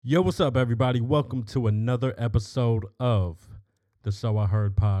Yo, what's up, everybody? Welcome to another episode of the So I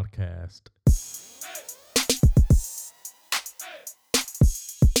Heard podcast.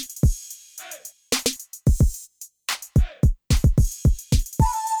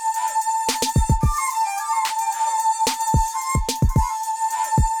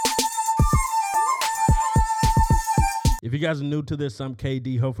 If you guys are new to this, I'm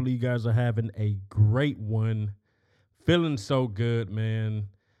KD. Hopefully, you guys are having a great one. Feeling so good, man.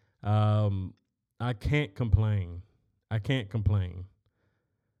 Um, I can't complain. I can't complain.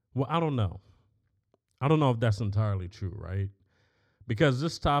 Well, I don't know. I don't know if that's entirely true, right? Because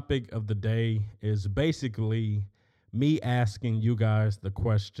this topic of the day is basically me asking you guys the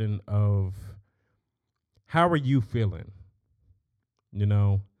question of how are you feeling? You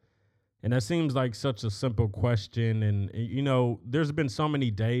know, and that seems like such a simple question. And, there's been so many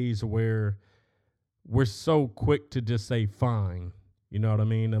days where we're so quick to just say fine. You know what I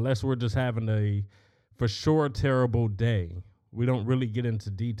mean? Unless we're just having a for sure terrible day. We don't really get into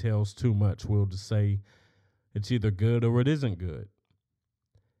details too much. We'll just say it's either good or it isn't good.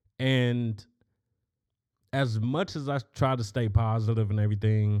 And as much as I try to stay positive and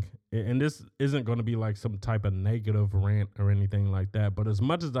everything, and this isn't going to be like some type of negative rant or anything like that, but as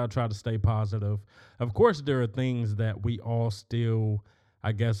much as I try to stay positive, of course, there are things that we all still,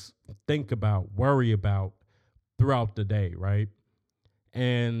 I guess, think about, worry about throughout the day, right?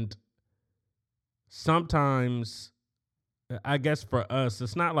 And sometimes I guess for us,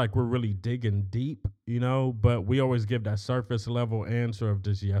 it's not like we're really digging deep, but we always give that surface level answer of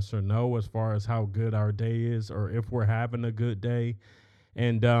just yes or no as far as how good our day is or if we're having a good day.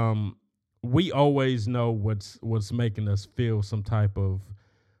 And we always know what's making us feel some type of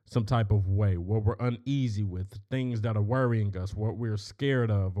way, what we're uneasy with, things that are worrying us, what we're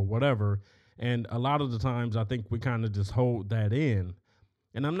scared of or whatever. And a lot of the times I think we kind of just hold that in,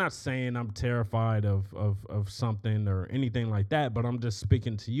 and I'm not saying I'm terrified of something or anything like that, but I'm just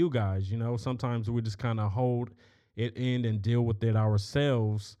speaking to you guys. Sometimes we just kind of hold it in and deal with it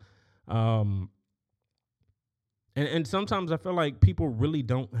ourselves. Um, and sometimes I feel like people really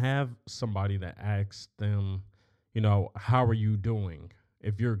don't have somebody that asks them, how are you doing?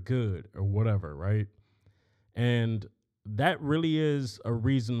 If you're good or whatever, right? And that really is a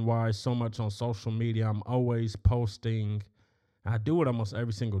reason why so much on social media I'm always posting. I do it almost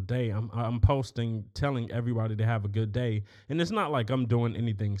every single day. I'm posting, telling everybody to have a good day, and it's not like I'm doing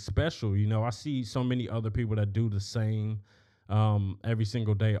anything special. I see so many other people that do the same every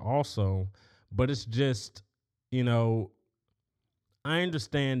single day, also. But it's just, you know, I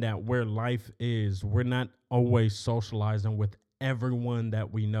understand that where life is, we're not always socializing with everyone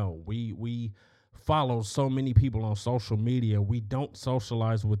that we know. We follow so many people on social media. We don't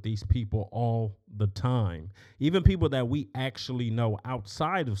socialize with these people all the time. Even people that we actually know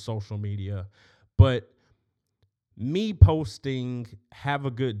outside of social media. But me posting have a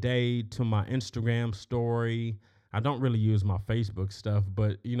good day to my Instagram story. I don't really use my Facebook stuff,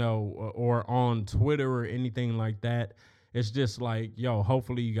 but or on Twitter or anything like that. It's just like, yo,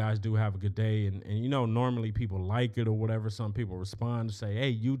 hopefully you guys do have a good day. And normally people like it or whatever. Some people respond to say, hey,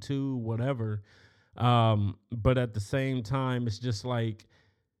 you too, whatever. But at the same time, it's just like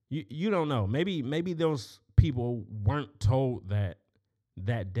you don't know. Maybe those people weren't told that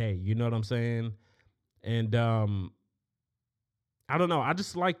day. You know what I'm saying? And I don't know. I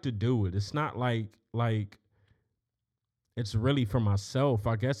just like to do it. It's not like it's really for myself.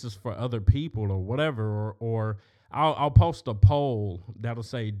 I guess it's for other people or whatever. Or I'll post a poll that'll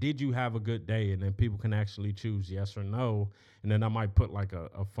say, "Did you have a good day?" And then people can actually choose yes or no. And then I might put like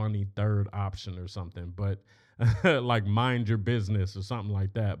a funny third option or something, but like mind your business or something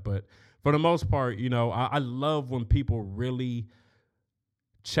like that. But for the most part, I love when people really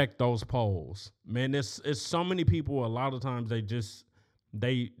check those polls. Man, it's so many people. A lot of times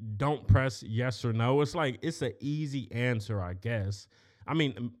they don't press yes or no. It's like it's an easy answer, I guess. I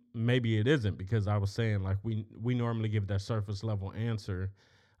mean, maybe it isn't, because I was saying like we normally give that surface level answer,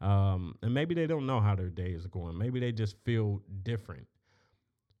 and maybe they don't know how their day is going. Maybe they just feel different.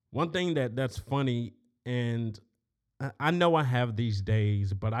 One thing that's funny, and I know I have these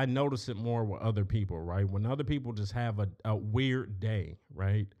days, but I notice it more with other people, right? When other people just have a weird day,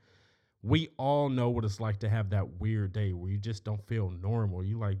 right? We all know what it's like to have that weird day where you just don't feel normal.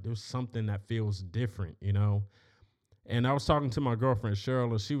 You like, there's something that feels different. And I was talking to my girlfriend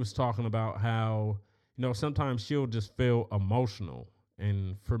Cheryl, and she was talking about how, sometimes she'll just feel emotional.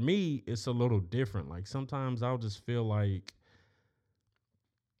 And for me, it's a little different. Like sometimes I'll just feel like,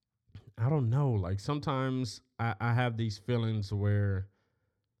 I don't know, like sometimes I have these feelings where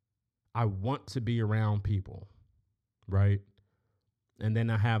I want to be around people, right? And then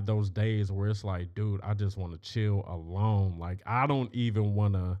I have those days where it's like, dude, I just want to chill alone. Like, I don't even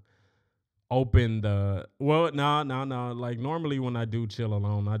want to open the, well, no. Like, normally when I do chill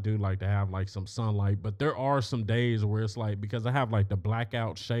alone, I do like to have like some sunlight. But there are some days where it's like, because I have like the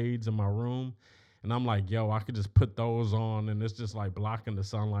blackout shades in my room, and I'm like, yo, I could just put those on and it's just like blocking the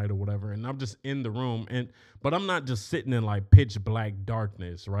sunlight or whatever. And I'm just in the room. But I'm not just sitting in like pitch black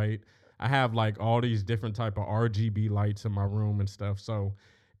darkness, right? I have like all these different type of RGB lights in my room and stuff. So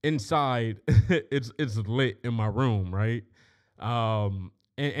inside it's lit in my room, right?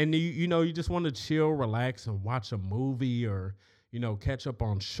 And you just want to chill, relax, and watch a movie, or catch up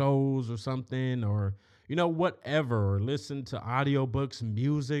on shows or something, or whatever, or listen to audiobooks,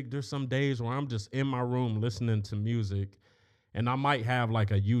 music. There's some days where I'm just in my room listening to music, and I might have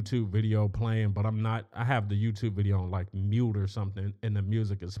like a YouTube video playing, but I have the YouTube video on like mute or something, and the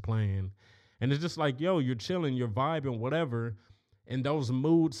music is playing. And it's just like, yo, you're chilling, you're vibing, whatever. In those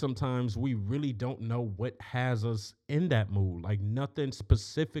moods, sometimes we really don't know what has us in that mood. Like, nothing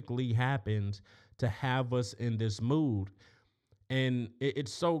specifically happens to have us in this mood. And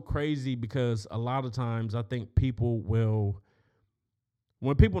it's so crazy because a lot of times I think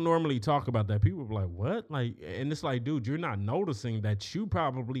when people normally talk about that, people are like, what? Like, and it's like, dude, you're not noticing that you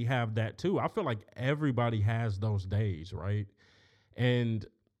probably have that too. I feel like everybody has those days, right? And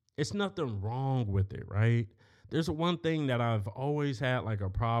it's nothing wrong with it, right? There's one thing that I've always had like a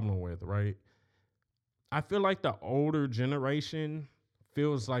problem with, right? I feel like the older generation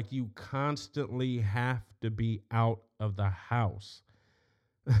feels like you constantly have to be out of the house.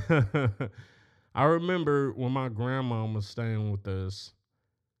 I remember when my grandma was staying with us,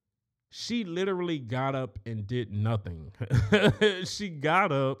 she literally got up and did nothing. She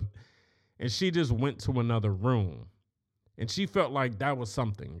got up and she just went to another room. And she felt like that was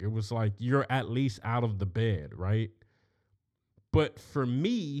something. It was like, you're at least out of the bed, right? But for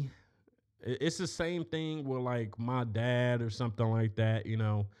me, it's the same thing with like my dad or something like that.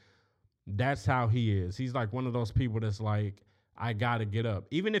 That's how he is. He's like one of those people that's like, I gotta get up.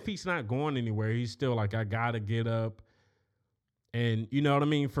 Even if he's not going anywhere, he's still like, I gotta get up. And you know what I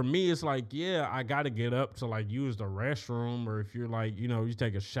mean? For me, it's like, yeah, I gotta get up to like use the restroom, or if you're like, you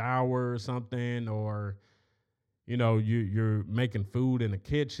take a shower or something, or you're making food in the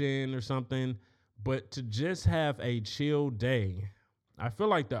kitchen or something. But to just have a chill day, I feel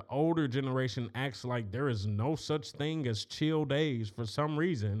like the older generation acts like there is no such thing as chill days for some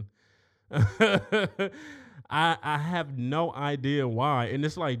reason. I have no idea why. And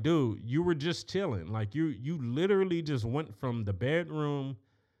it's like, dude, you were just chilling. Like you literally just went from the bedroom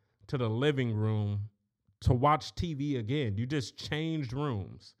to the living room to watch TV again. You just changed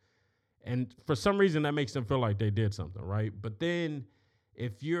rooms. And for some reason that makes them feel like they did something, right? But then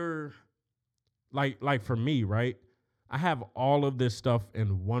if you're like for me, right? I have all of this stuff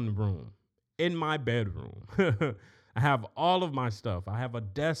in one room, in my bedroom. I have all of my stuff. I have a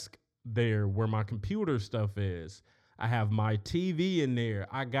desk there where my computer stuff is. I have my TV in there.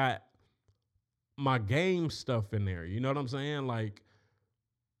 I got my game stuff in there. You know what I'm saying? Like,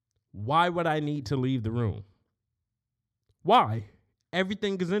 why would I need to leave the room? Why?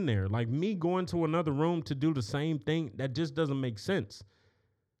 Everything is in there. Like, me going to another room to do the same thing, that just doesn't make sense.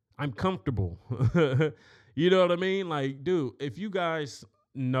 I'm comfortable. You know what I mean? Like, dude, if you guys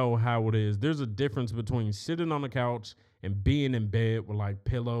know how it is, there's a difference between sitting on the couch and being in bed with like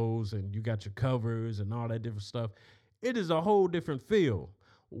pillows and you got your covers and all that different stuff. It is a whole different feel.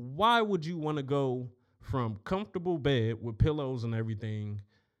 Why would you want to go from comfortable bed with pillows and everything,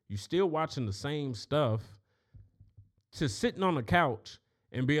 you still watching the same stuff, to sitting on the couch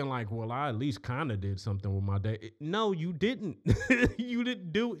and being like, well, I at least kind of did something with my day? No, you didn't. You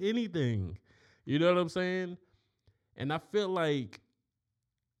didn't do anything. You know what I'm saying? And I feel like,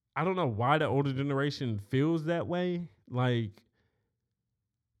 I don't know why the older generation feels that way. Like,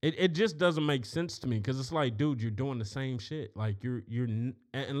 it just doesn't make sense to me, because it's like, dude, you're doing the same shit. Like,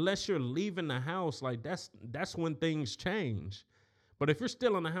 unless you're leaving the house, like that's when things change. But if you're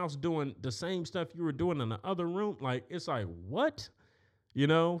still in the house doing the same stuff you were doing in the other room, like, it's like, what?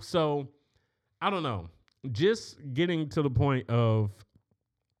 So I don't know. Just getting to the point of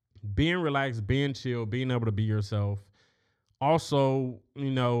being relaxed, being chill, being able to be yourself. Also,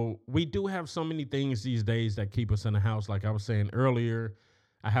 we do have so many things these days that keep us in the house. Like I was saying earlier,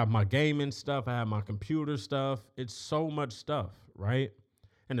 I have my gaming stuff, I have my computer stuff. It's so much stuff, right?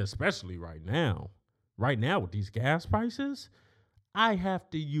 And especially right now with these gas prices, I have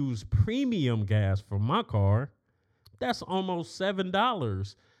to use premium gas for my car. That's almost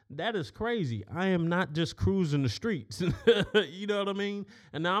 $7. That is crazy. I am not just cruising the streets. You know what I mean?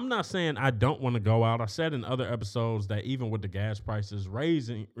 And now I'm not saying I don't want to go out. I said in other episodes that even with the gas prices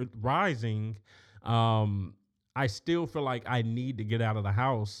rising, um, I still feel like I need to get out of the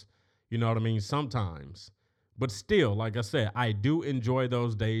house. You know what I mean? Sometimes. But still, like I said, I do enjoy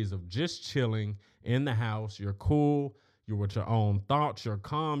those days of just chilling in the house. You're cool. You're with your own thoughts. You're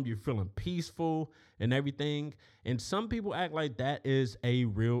calm. You're feeling peaceful and everything. And some people act like that is a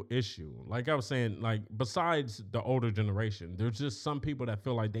real issue. Like I was saying, like besides the older generation, there's just some people that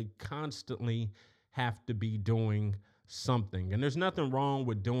feel like they constantly have to be doing something. And there's nothing wrong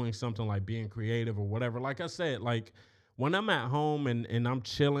with doing something like being creative or whatever. Like I said, like when I'm at home and I'm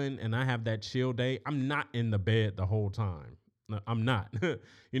chilling and I have that chill day, I'm not in the bed the whole time. No, I'm not.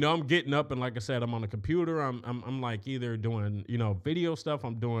 I'm getting up and like I said, I'm on the computer. I'm like either doing, video stuff.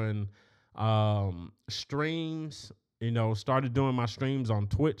 I'm doing streams, started doing my streams on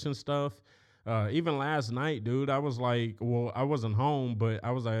Twitch and stuff. Even last night, dude, I was like, well, I wasn't home, but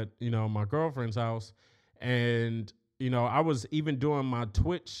I was at, my girlfriend's house and, I was even doing my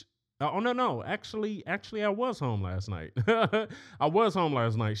Twitch. Oh no! Actually, I was home last night. I was home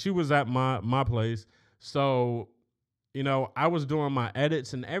last night. She was at my place, so I was doing my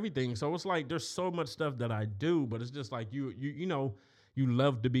edits and everything. So it's like there's so much stuff that I do, but it's just like you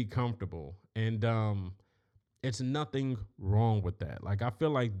love to be comfortable, and it's nothing wrong with that. Like I feel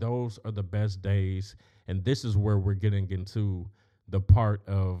like those are the best days, and this is where we're getting into the part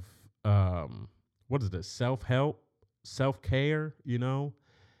of what is this, self-help, self-care,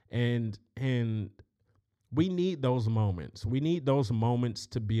 and we need those moments. We need those moments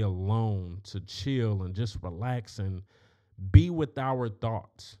to be alone, to chill and just relax and be with our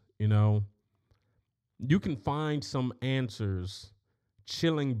thoughts. You can find some answers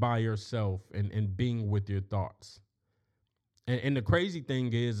chilling by yourself and being with your thoughts. And the crazy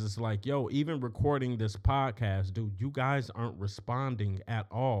thing is, it's like, yo, even recording this podcast, dude, you guys aren't responding at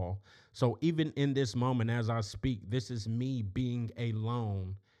all. So even in this moment, as I speak, this is me being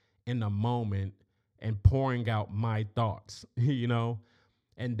alone in a moment and pouring out my thoughts,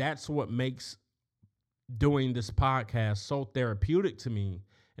 and that's what makes doing this podcast so therapeutic to me.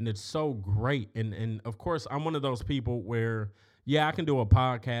 And it's so great. And of course, I'm one of those people where, yeah, I can do a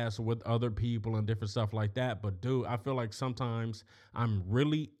podcast with other people and different stuff like that. But dude, I feel like sometimes I'm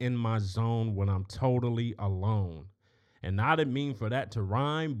really in my zone when I'm totally alone. And I didn't mean for that to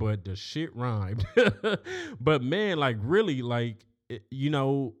rhyme, but the shit rhymed. But man, like really, like,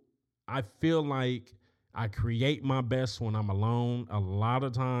 I feel like I create my best when I'm alone. A lot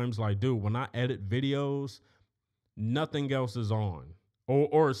of times, like, dude, when I edit videos, nothing else is on.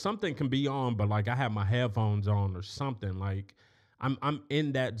 Or something can be on, but like I have my headphones on or something. Like I'm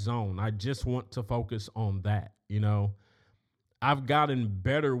in that zone. I just want to focus on that, I've gotten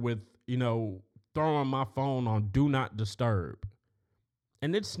better with, throwing my phone on do not disturb.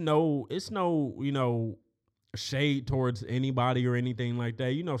 And it's no, shade towards anybody or anything like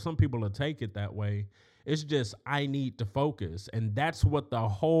that. Some people will take it that way. It's just I need to focus. And that's what the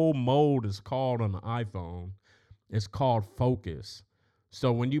whole mode is called on the iPhone. It's called focus.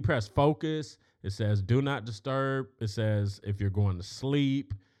 So when you press focus, it says do not disturb. It says if you're going to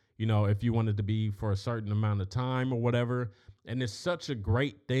sleep, if you want it to be for a certain amount of time or whatever. And it's such a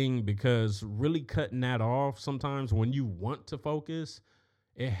great thing because really cutting that off sometimes when you want to focus,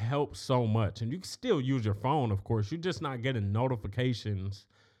 it helps so much. And you can still use your phone, of course. You're just not getting notifications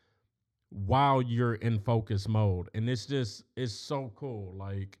while you're in focus mode. And it's so cool.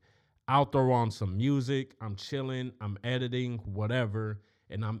 Like I'll throw on some music, I'm chilling, I'm editing, whatever,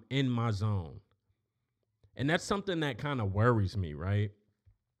 and I'm in my zone. And that's something that kind of worries me, right?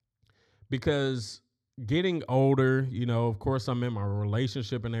 Because getting older, of course, I'm in my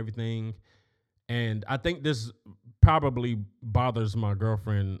relationship and everything. And I think this probably bothers my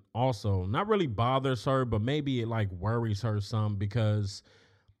girlfriend also. Not really bothers her, but maybe it like worries her some because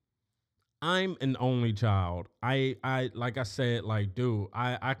I'm an only child. I like I said, like, dude,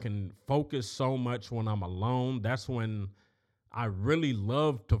 I can focus so much when I'm alone. That's when I really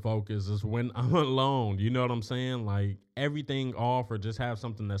love to focus is when I'm alone. You know what I'm saying? Like everything off or just have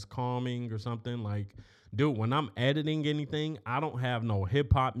something that's calming or something. Like, dude, when I'm editing anything, I don't have no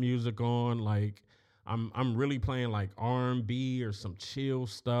hip hop music on. Like I'm really playing like R&B or some chill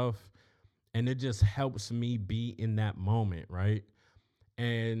stuff. And it just helps me be in that moment, right?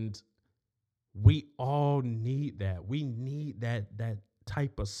 And we all need that. We need that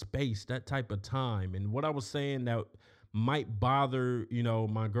type of space, that type of time. And what I was saying that might bother,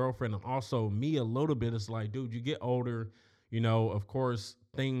 my girlfriend and also me a little bit is like, dude, you get older, of course,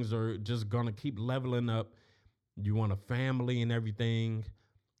 things are just gonna keep leveling up. You want a family and everything.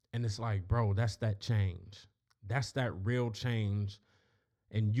 And it's like, bro, that's that change. That's that real change,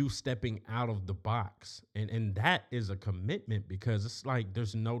 and you stepping out of the box. And that is a commitment, because it's like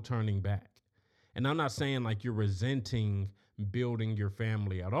there's no turning back. And I'm not saying like you're resenting building your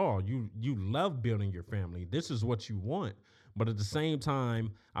family at all. You love building your family. This is what you want. But at the same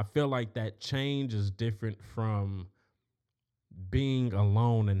time, I feel like that change is different from being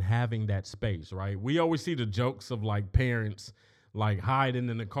alone and having that space, right? We always see the jokes of like parents like hiding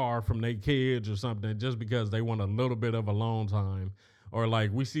in the car from their kids or something just because they want a little bit of alone time. Or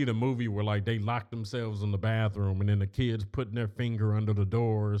like we see the movie where like they lock themselves in the bathroom and then the kids putting their finger under the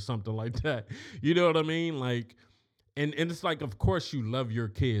door or something like that. You know what I mean? Like, and it's like, of course you love your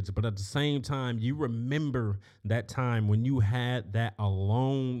kids, but at the same time, you remember that time when you had that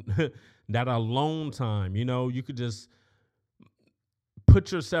alone, that alone time. You know, you could just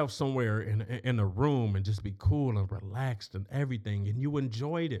put yourself somewhere in a room and just be cool and relaxed and everything, and you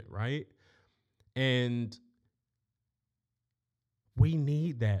enjoyed it, right? And we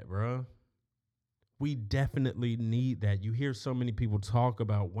need that, bro. We definitely need that. You hear so many people talk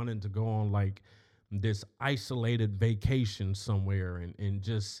about wanting to go on like this isolated vacation somewhere and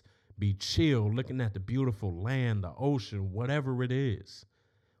just be chill, looking at the beautiful land, the ocean, whatever it is.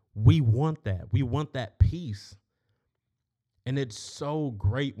 We want that. We want that peace. And it's so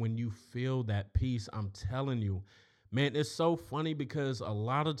great when you feel that peace. I'm telling you, man, it's so funny because a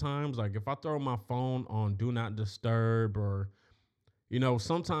lot of times, like if I throw my phone on do not disturb, or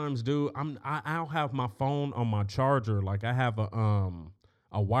sometimes, dude, I'll have my phone on my charger. Like I have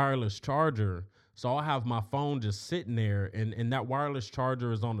a wireless charger. So I'll have my phone just sitting there, and that wireless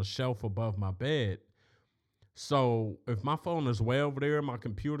charger is on the shelf above my bed. So if my phone is way over there, my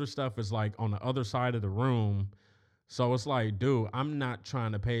computer stuff is like on the other side of the room. So it's like, dude, I'm not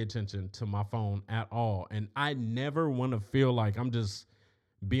trying to pay attention to my phone at all. And I never want to feel like I'm just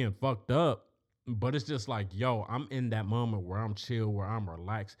being fucked up. But it's just like, yo, I'm in that moment where I'm chill, where I'm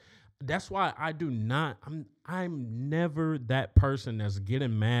relaxed. That's why I'm never that person that's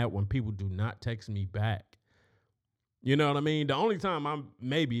getting mad when people do not text me back. You know what I mean? The only time I'm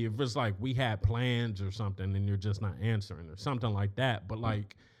maybe if it's like we had plans or something and you're just not answering or something like that. But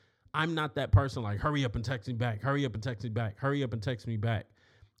like, I'm not that person like, hurry up and text me back, hurry up and text me back, hurry up and text me back.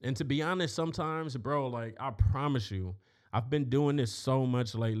 And to be honest, sometimes, bro, like I promise you, I've been doing this so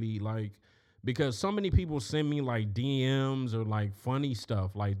much lately, like, because so many people send me like DMs or like funny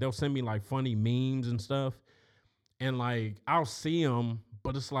stuff. Like they'll send me like funny memes and stuff. And like I'll see them,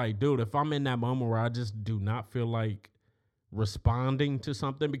 but it's like, dude, if I'm in that moment where I just do not feel like responding to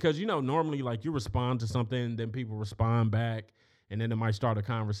something, because normally like you respond to something, then people respond back, and then it might start a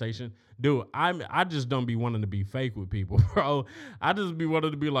conversation. Dude, I just don't be wanting to be fake with people, bro. I just be wanting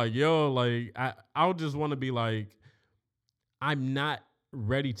to be like, yo, like I'll just want to be like, I'm not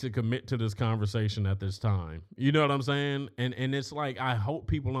ready to commit to this conversation at this time. You know what I'm saying? And it's like, I hope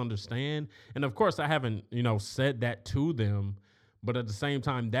people understand. And of course I haven't, said that to them, but at the same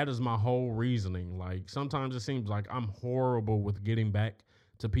time, that is my whole reasoning. Like sometimes it seems like I'm horrible with getting back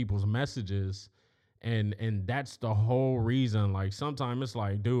to people's messages. And that's the whole reason. Like sometimes it's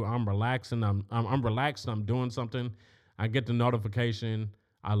like, dude, I'm relaxing. I'm relaxed. I'm doing something. I get the notification.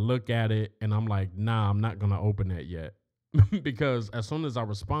 I look at it and I'm like, nah, I'm not going to open that yet. Because as soon as I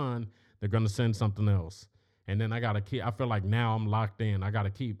respond, they're going to send something else. And then I feel like now I'm locked in. I got to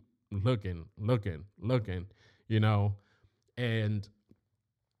keep looking, and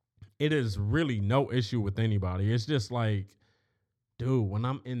it is really no issue with anybody. It's just like, dude, when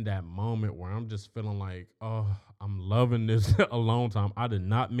I'm in that moment where I'm just feeling like, oh, I'm loving this alone time. I did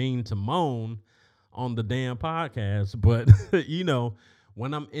not mean to moan on the damn podcast, but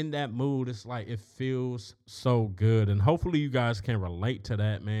when I'm in that mood, it's like it feels so good. And hopefully you guys can relate to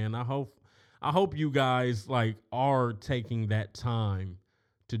that, man. I hope you guys like are taking that time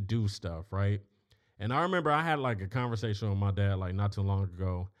to do stuff, right? And I remember I had like a conversation with my dad like not too long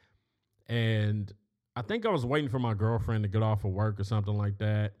ago. And I think I was waiting for my girlfriend to get off of work or something like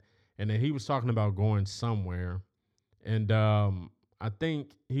that. And then he was talking about going somewhere. And I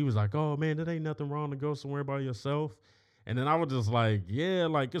think he was like, oh, man, there ain't nothing wrong to go somewhere by yourself. And then I was just like, yeah,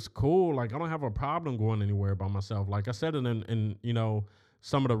 like it's cool. Like I don't have a problem going anywhere by myself. Like I said in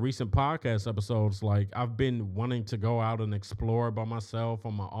some of the recent podcast episodes, like I've been wanting to go out and explore by myself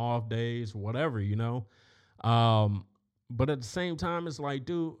on my off days, whatever, But at the same time, it's like,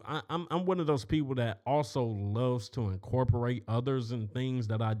 dude, I'm one of those people that also loves to incorporate others in things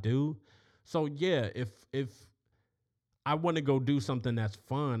that I do. So yeah, if I want to go do something that's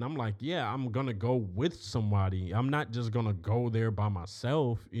fun, I'm like, yeah, I'm gonna go with somebody. I'm not just gonna go there by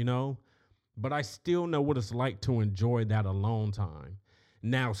myself, But I still know what it's like to enjoy that alone time.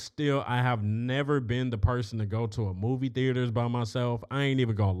 Now, still, I have never been the person to go to a movie theaters by myself. I ain't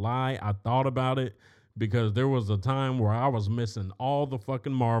even gonna lie. I thought about it because there was a time where I was missing all the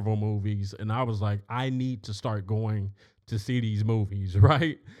fucking Marvel movies, and I was like, I need to start going to see these movies,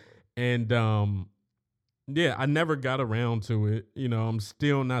 right? And yeah, I never got around to it. I'm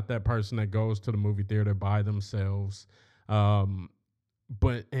still not that person that goes to the movie theater by themselves. Um,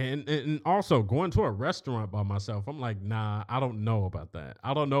 but and also going to a restaurant by myself, I'm like, nah, I don't know about that.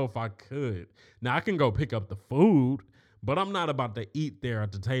 I don't know if I could. Now I can go pick up the food, but I'm not about to eat there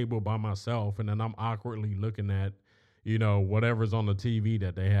at the table by myself and then I'm awkwardly looking at, whatever's on the TV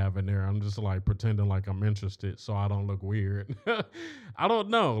that they have in there. I'm just like pretending like I'm interested so I don't look weird. I don't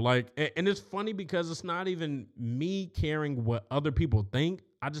know. Like, and it's funny because it's not even me caring what other people think.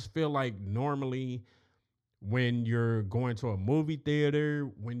 I just feel like normally when you're going to a movie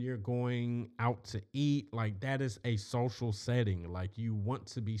theater, when you're going out to eat, like that is a social setting. Like you want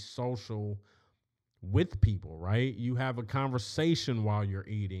to be social with people, right? You have a conversation while you're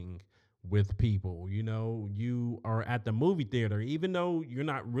eating with people. You are at the movie theater, even though you're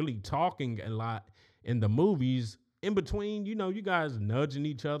not really talking a lot in the movies. In between, you guys nudging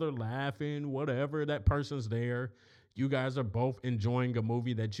each other, laughing, whatever. That person's there. You guys are both enjoying a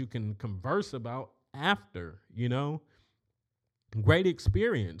movie that you can converse about after. Great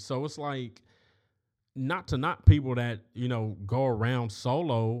experience. So it's like, not to knock people that go around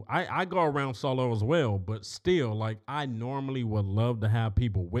solo. I go around solo as well, but still, like I normally would love to have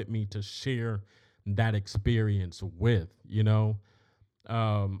people with me to share that experience with.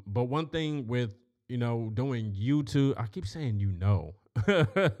 But one thing with doing YouTube, I keep saying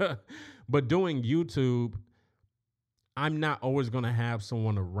but doing YouTube, I'm not always gonna have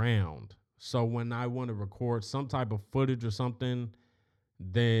someone around. So when I want to record some type of footage or something,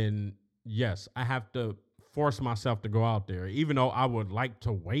 then yes, I have to force myself to go out there. Even though I would like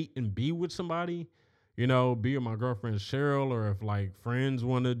to wait and be with somebody, be with my girlfriend Cheryl, or if like friends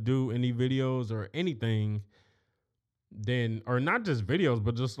want to do any videos or anything, then, or not just videos,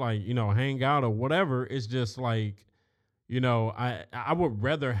 but just like, hang out or whatever. It's just like, I would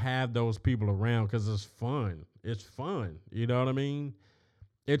rather have those people around because it's fun. It's fun. You know what I mean?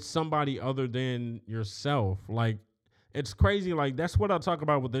 It's somebody other than yourself. Like, it's crazy. Like, that's what I talk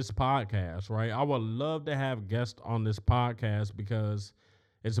about with this podcast, right? I would love to have guests on this podcast because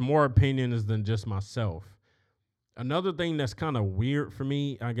it's more opinions than just myself. Another thing that's kind of weird for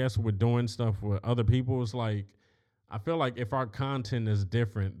me, I guess, with doing stuff with other people is like, I feel like if our content is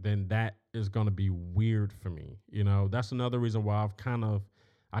different, then that is going to be weird for me. That's another reason why I kind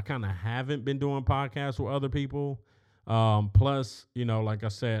of haven't been doing podcasts with other people. Plus, like I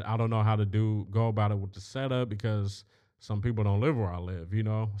said, I don't know how to go about it with the setup because some people don't live where I live.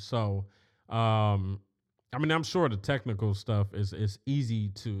 So, I mean, I'm sure the technical stuff is easy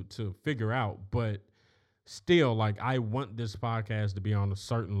to figure out, but still, like, I want this podcast to be on a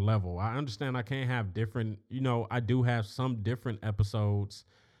certain level. I understand I can't have different, I do have some different episodes,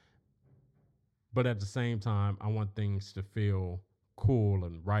 but at the same time, I want things to feel cool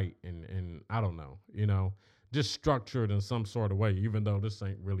and right and I don't know, just structured in some sort of way, even though this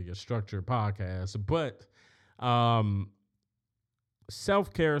ain't really a structured podcast. But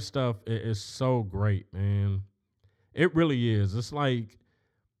self-care stuff is so great, man. It really is. It's like,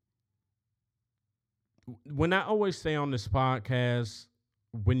 when I always say on this podcast,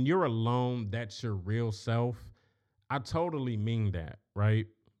 when you're alone, that's your real self. I totally mean that, right?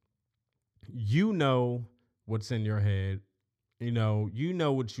 You know what's in your head. You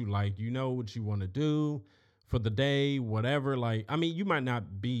know what you like. You know what you want to do for the day, whatever. Like, I mean, you might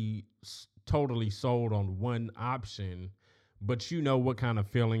not be totally sold on one option, but you know what kind of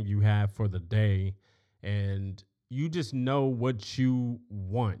feeling you have for the day. And you just know what you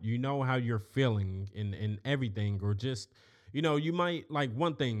want. You know how you're feeling in everything, or just, you might like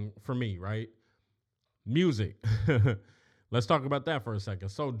one thing for me, right? Music. Let's talk about that for a second.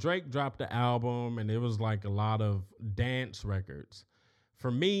 So Drake dropped the album and it was like a lot of dance records. For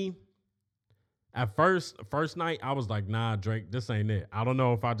me, at first night, I was like, nah, Drake, this ain't it. I don't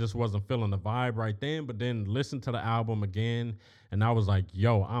know if I just wasn't feeling the vibe right then, but then listened to the album again and I was like,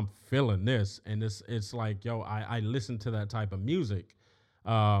 yo, I'm feeling this. And it's like, yo, I listen to that type of music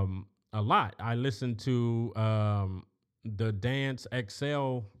a lot. I listen to the Dance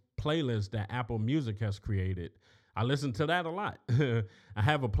XL playlist that Apple Music has created. I listen to that a lot. I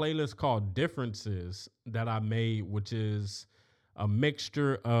have a playlist called Differences that I made, which is a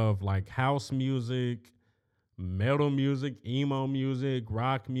mixture of like house music, metal music, emo music,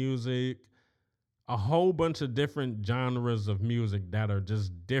 rock music, a whole bunch of different genres of music that are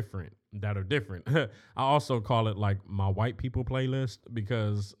just different. That are different. I also call it like my white people playlist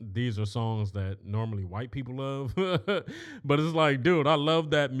because these are songs that normally white people love. But it's like, dude, I love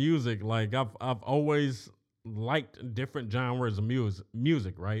that music. Like I've always liked different genres of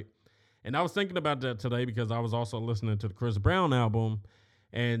music, right? And I was thinking about that today because I was also listening to the Chris Brown album.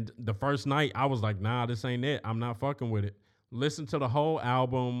 And the first night I was like, nah, this ain't it. I'm not fucking with it. Listen to the whole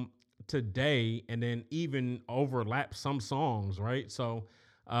album today and then even overlap some songs, right? So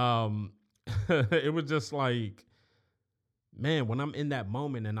it was just like, man, when I'm in that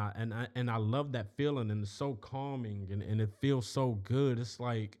moment and I love that feeling and it's so calming and it feels so good. It's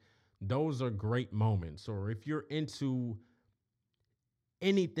like those are great moments. Or if you're into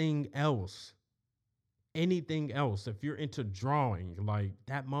anything else, if you're into drawing, like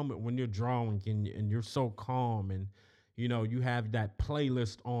that moment when you're drawing and you're so calm and you have that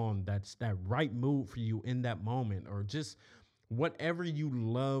playlist on that's that right mood for you in that moment, or just whatever you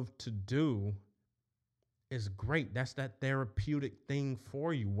love to do is great. That's that therapeutic thing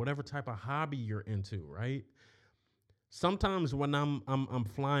for you, whatever type of hobby you're into, right? Sometimes when I'm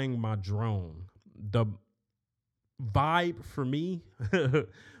flying my drone, the vibe for me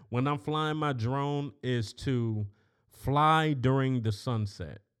when I'm flying my drone is to fly during the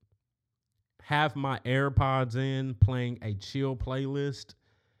sunset, have my AirPods in, playing a chill playlist,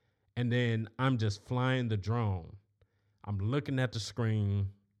 and then I'm just flying the drone. I'm looking at the screen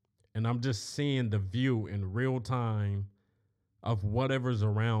and I'm just seeing the view in real time of whatever's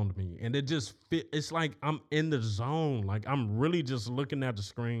around me. And it's like I'm in the zone. Like I'm really just looking at the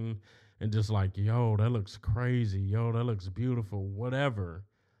screen and just like, yo, that looks crazy. Yo, that looks beautiful, whatever.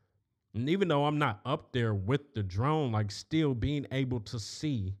 And even though I'm not up there with the drone, like still being able to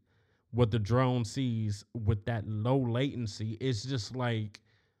see what the drone sees with that low latency, it's just like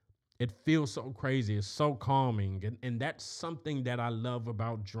it feels so crazy. It's so calming. And that's something that I love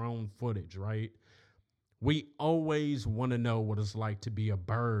about drone footage, right? We always want to know what it's like to be a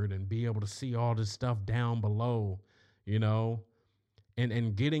bird and be able to see all this stuff down below, you know?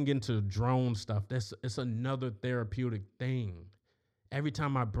 And getting into drone stuff, it's another therapeutic thing. Every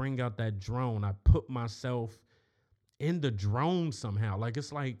time I bring out that drone, I put myself in the drone somehow. Like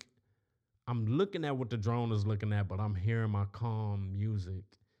it's like I'm looking at what the drone is looking at, but I'm hearing my calm music.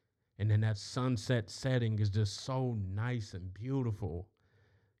 And then that sunset setting is just so nice and beautiful,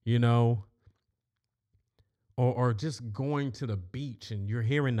 you know? Or just going to the beach and you're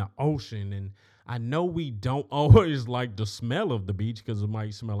hearing the ocean. And I know we don't always like the smell of the beach because it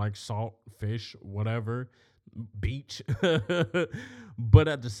might smell like salt, fish, whatever, beach. But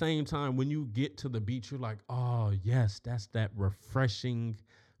at the same time, when you get to the beach, you're like, oh, yes, that's that refreshing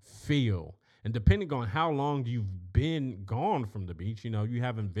feel. And depending on how long you've been gone from the beach, you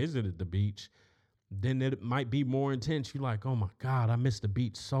haven't visited the beach, then it might be more intense. You're like, oh my God, I miss the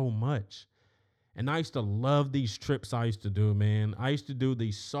beach so much. And I used to love these trips I used to do, man. I used to do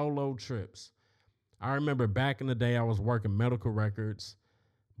these solo trips. I remember back in the day, I was working medical records,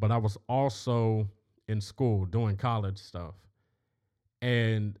 but I was also in school doing college stuff.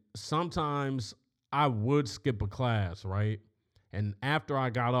 And sometimes I would skip a class, right? And after I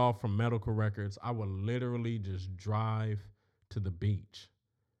got off from medical records, I would literally just drive to the beach.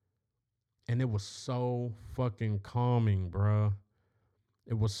 And it was so fucking calming, bruh.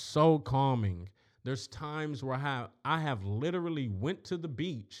 It was so calming. There's times where I have literally went to the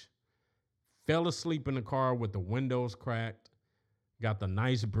beach, fell asleep in the car with the windows cracked, got the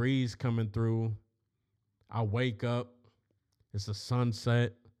nice breeze coming through. I wake up, it's a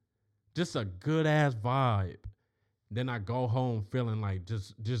sunset, just a good ass vibe. Then I go home feeling like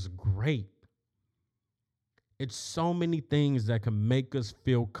just great. It's so many things that can make us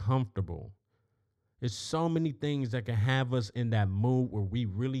feel comfortable. It's so many things that can have us in that mood where we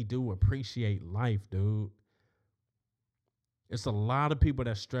really do appreciate life, dude. It's a lot of people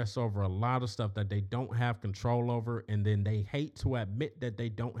that stress over a lot of stuff that they don't have control over, and then they hate to admit that they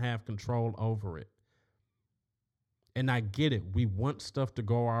don't have control over it. And I get it. We want stuff to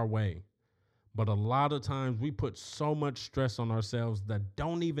go our way. But a lot of times we put so much stress on ourselves that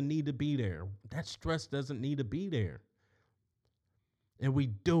don't even need to be there. That stress doesn't need to be there. And we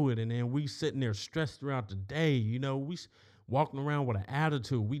do it, and then we sitting there stressed throughout the day. We walking around with an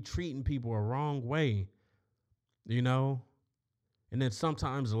attitude. We treating people a wrong way, you know? And then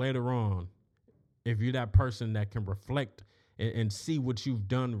sometimes later on, if you're that person that can reflect and see what you've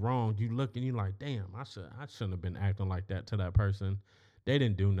done wrong, you look and you're like, damn, I shouldn't have been acting like that to that person. They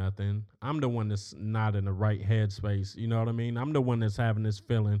didn't do nothing. I'm the one that's not in the right headspace. You know what I mean? I'm the one that's having this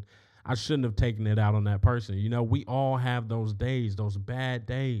feeling. I shouldn't have taken it out on that person. We all have those days, those bad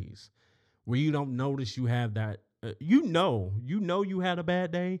days. where you don't notice you have that. You had a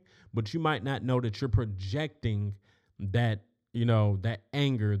bad day, but you might not know that you're projecting that, that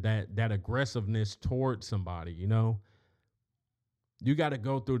anger, that aggressiveness towards somebody. You got to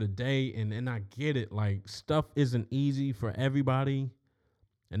go through the day, and I get it. Like, stuff isn't easy for everybody.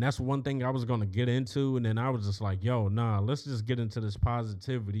 And that's one thing I was going to get into. And then I was just like, yo, nah, let's just get into this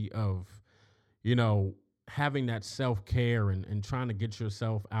positivity of, you know, having that self-care and trying to get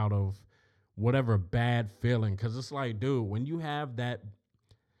yourself out of whatever bad feeling. Cause it's like, dude, when you have that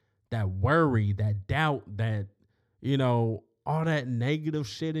worry, that doubt, that, all that negative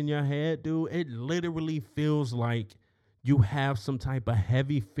shit in your head, dude, it literally feels like you have some type of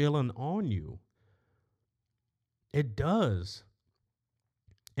heavy feeling on you. It does.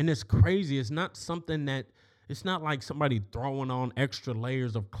 And it's crazy. It's not like somebody throwing on extra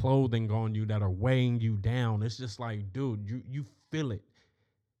layers of clothing on you that are weighing you down. It's just like, dude, you feel it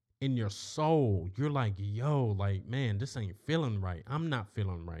in your soul. You're like, yo, like, man, this ain't feeling right. I'm not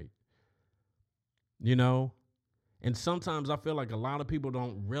feeling right. And sometimes I feel like a lot of people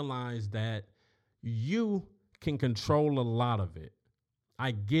don't realize that you can control a lot of it.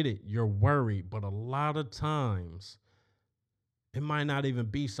 I get it. You're worried, but a lot of times it might not even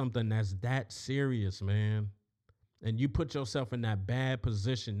be something that's that serious, man. And you put yourself in that bad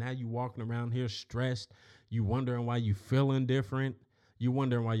position. Now you walking around here stressed. You wondering why you feeling different. You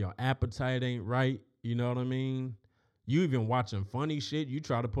wondering why your appetite ain't right. You know what I mean? You even watching funny shit. You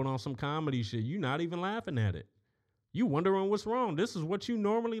try to put on some comedy shit. You not even laughing at it. You wondering what's wrong. This is what you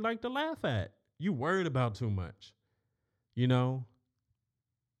normally like to laugh at. You worried about too much,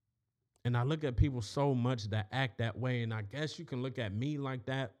 And I look at people so much that act that way. And I guess you can look at me like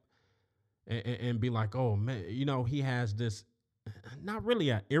that and be like, oh, man, he has this, not really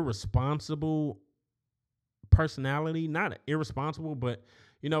an irresponsible personality, not irresponsible, but,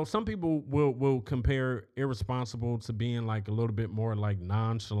 some people will compare irresponsible to being like a little bit more like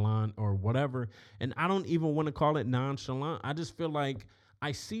nonchalant or whatever. And I don't even want to call it nonchalant. I just feel like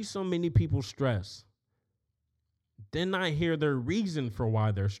I see so many people stress. Then I hear their reason for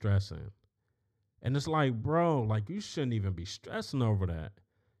why they're stressing. And it's like, bro, like, you shouldn't even be stressing over that.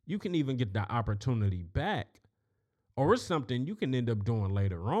 You can even get the opportunity back. Or it's something you can end up doing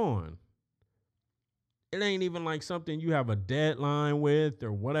later on. It ain't even like something you have a deadline with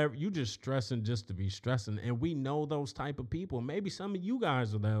or whatever. You just stressing just to be stressing. And we know those type of people. Maybe some of you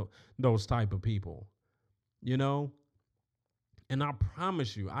guys are those type of people, And I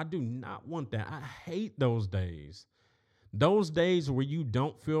promise you, I do not want that. I hate those days. Those days where you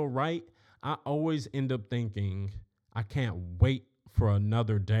don't feel right, I always end up thinking, I can't wait for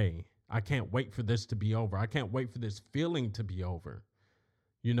another day. I can't wait for this to be over. I can't wait for this feeling to be over,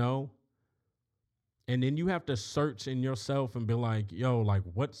 And then you have to search in yourself and be like, yo, like,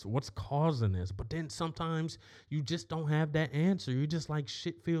 what's causing this? But then sometimes you just don't have that answer. You're just like,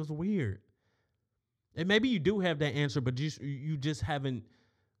 shit feels weird. And maybe you do have that answer, but you just haven't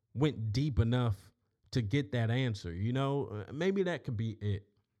went deep enough to get that answer, Maybe that could be it.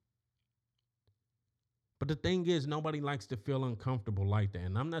 But the thing is, nobody likes to feel uncomfortable like that.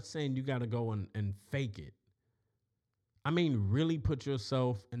 And I'm not saying you got to go and fake it. I mean, really put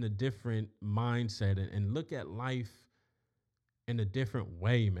yourself in a different mindset and look at life in a different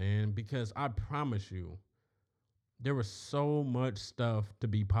way, man. Because I promise you, there was so much stuff to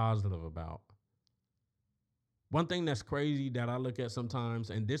be positive about. One thing that's crazy that I look at sometimes,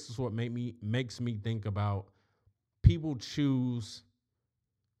 and this is what makes me think about people choose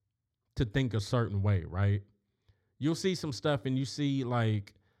to think a certain way, right? You'll see some stuff and you see,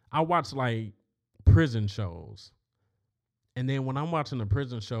 like, I watch like prison shows. And then when I'm watching the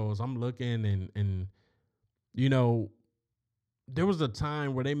prison shows, I'm looking and there was a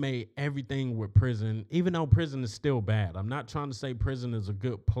time where they made everything with prison, even though prison is still bad. I'm not trying to say prison is a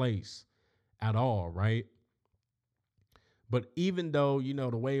good place at all, right? But even though,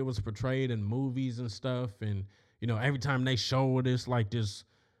 the way it was portrayed in movies and stuff, and, every time they show it, it's like this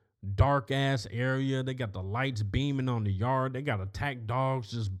dark ass area. They got the lights beaming on the yard. They got attack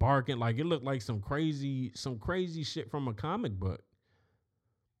dogs just barking. Like, it looked like some crazy shit from a comic book.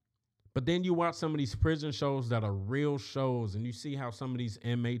 But then you watch some of these prison shows that are real shows, and you see how some of these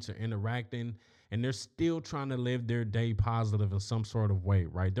inmates are interacting, and they're still trying to live their day positive in some sort of way,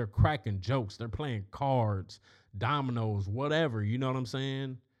 right? They're cracking jokes. They're playing cards, dominoes, whatever. You know what I'm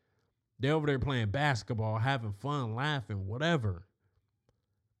saying? They're over there playing basketball, having fun, laughing, whatever.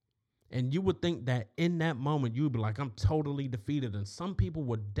 And you would think that in that moment, you would be like, I'm totally defeated. And some people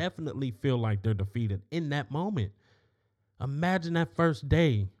would definitely feel like they're defeated in that moment. Imagine that first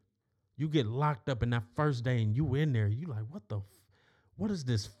day. You get locked up in that first day and you in there. You like, what is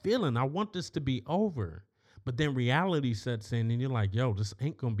this feeling? I want this to be over. But then reality sets in and you're like, yo, this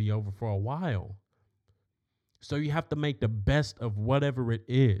ain't going to be over for a while. So you have to make the best of whatever it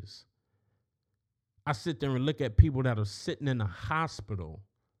is. I sit there and look at people that are sitting in a hospital,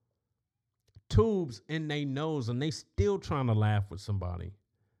 tubes in their nose, and they still trying to laugh with somebody.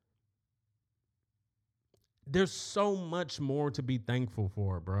 There's so much more to be thankful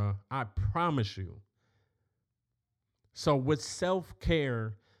for, bro. I promise you. So with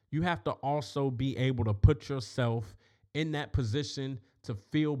self-care, you have to also be able to put yourself in that position to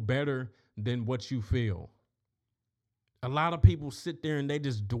feel better than what you feel. A lot of people sit there and they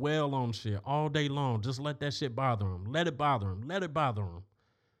just dwell on shit all day long. Just let that shit bother them. Let it bother them. Let it bother them.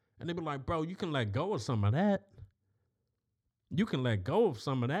 And they be like, bro, you can let go of some of that. You can let go of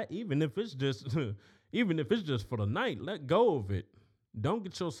some of that, even if it's just even if it's just for the night. Let go of it. Don't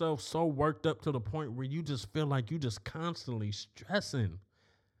get yourself so worked up to the point where you just feel like you just constantly stressing.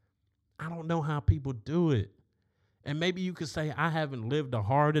 I don't know how people do it. And maybe you could say, I haven't lived a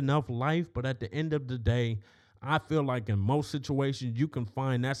hard enough life, but at the end of the day, I feel like in most situations, you can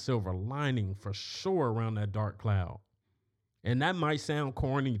find that silver lining for sure around that dark cloud. And that might sound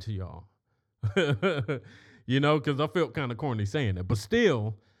corny to y'all, because I felt kind of corny saying it. But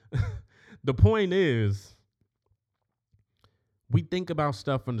still, the point is, we think about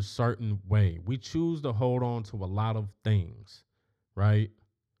stuff in a certain way. We choose to hold on to a lot of things, right?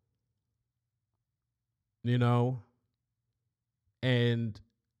 And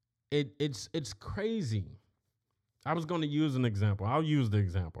it's crazy. I was going to use an example. I'll use the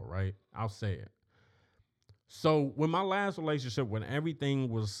example, right? I'll say it. So with my last relationship, when everything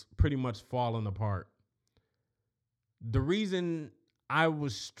was pretty much falling apart, the reason I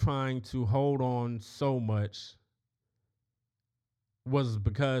was trying to hold on so much was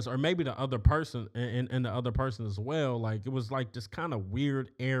because, or maybe the other person and the other person as well, like it was like this kind of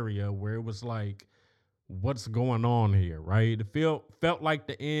weird area where it was like, what's going on here, right? It felt like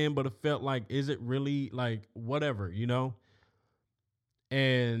the end, but it felt like, is it really, like, whatever,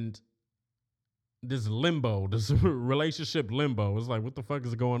 And this limbo, this relationship limbo, it's like, what the fuck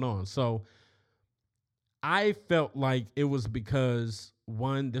is going on? So I felt like it was because,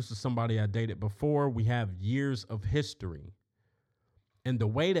 one, this is somebody I dated before. We have years of history. And the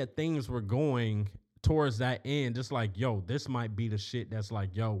way that things were going towards that end, just like, yo, this might be the shit that's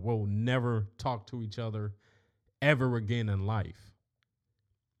like, yo, we'll never talk to each other ever again in life.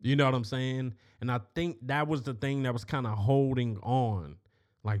 You know what I'm saying? And I think that was the thing that was kind of holding on.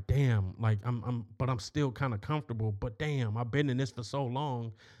 Like, damn, like but I'm still kind of comfortable. But damn, I've been in this for so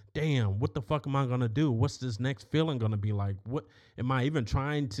long. Damn, what the fuck am I gonna do? What's this next feeling gonna be like? What am I even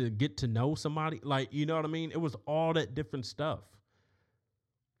trying to get to know somebody? Like, you know what I mean? It was all that different stuff.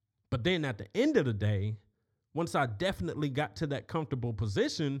 But then at the end of the day, once I definitely got to that comfortable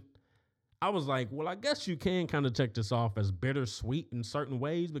position, I was like, well, I guess you can kind of check this off as bittersweet in certain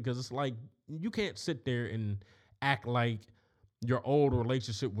ways, because it's like, you can't sit there and act like your old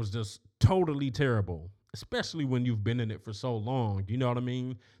relationship was just totally terrible, especially when you've been in it for so long. You know what I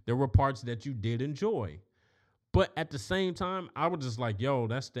mean? There were parts that you did enjoy. But at the same time, I was just like, yo,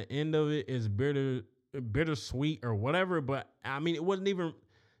 that's the end of it. It's bittersweet or whatever. But I mean, it wasn't even,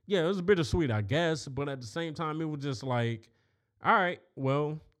 it was bittersweet, I guess. But at the same time, it was just like, all right,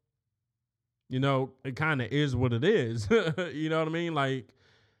 well, it kind of is what it is. You know what I mean? Like,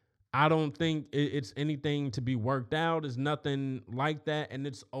 I don't think it's anything to be worked out. It's nothing like that. And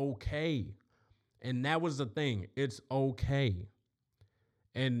it's okay. And that was the thing. It's okay.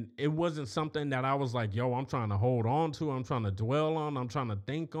 And it wasn't something that I was like, yo, I'm trying to hold on to. I'm trying to dwell on. I'm trying to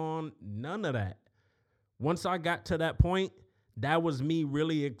think on. None of that. Once I got to that point, that was me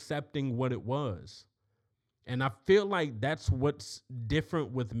really accepting what it was. And I feel like that's what's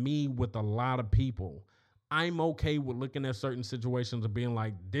different with me with a lot of people. I'm okay with looking at certain situations and being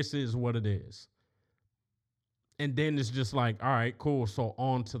like, this is what it is. And then it's just like, all right, cool. So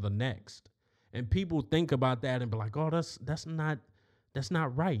on to the next. And people think about that and be like, oh, that's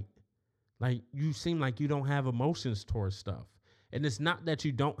not right. Like, you seem like you don't have emotions towards stuff. And it's not that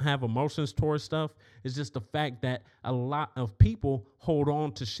you don't have emotions towards stuff. It's just the fact that a lot of people hold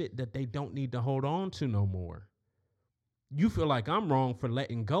on to shit that they don't need to hold on to no more. You feel like I'm wrong for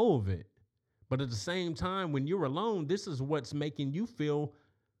letting go of it. But at the same time, when you're alone, this is what's making you feel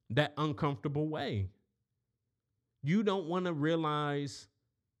that uncomfortable way. You don't want to realize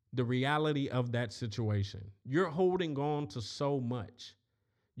the reality of that situation. You're holding on to so much.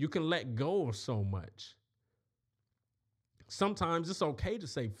 You can let go of so much. Sometimes it's okay to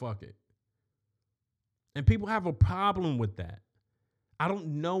say fuck it. And people have a problem with that. I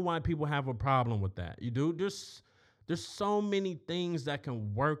don't know why people have a problem with that. You do? There's There's so many things that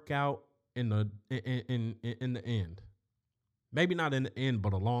can work out in in the end. Maybe not in the end,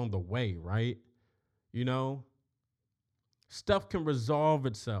 but along the way, right? You know, stuff can resolve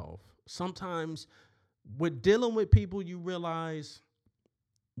itself. Sometimes with dealing with people, you realize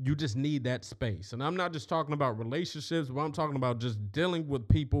you just need that space. And I'm not just talking about relationships, but I'm talking about just dealing with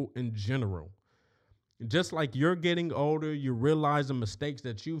people in general. Just like you're getting older, you realize the mistakes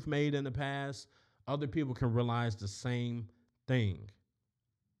that you've made in the past, other people can realize the same thing.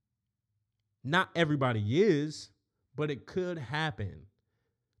 Not everybody is, but it could happen.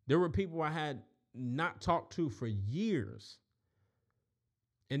 There were people I had not talked to for years.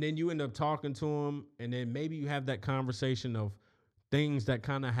 And then you end up talking to them, and then maybe you have that conversation of things that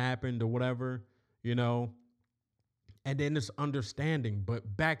kind of happened or whatever, you know, and then it's understanding.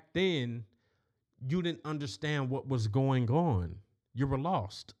 But back then, you didn't understand what was going on. You were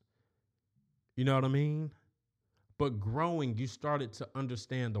lost. You know what I mean? But growing, you started to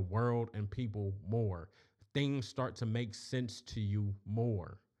understand the world and people more. Things start to make sense to you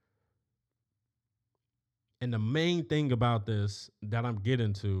more. And the main thing about this that I'm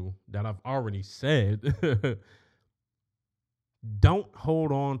getting to, that I've already said, don't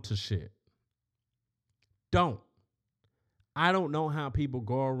hold on to shit. Don't. I don't know how people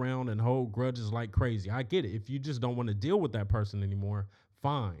go around and hold grudges like crazy. I get it. If you just don't want to deal with that person anymore,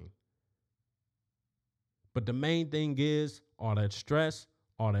 fine. But the main thing is all that stress,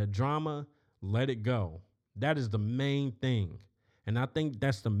 all that drama, let it go. That is the main thing. And I think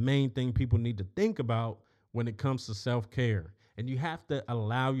that's the main thing people need to think about when it comes to self-care. And you have to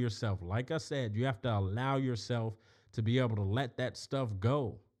allow yourself, like I said, you have to allow yourself to be able to let that stuff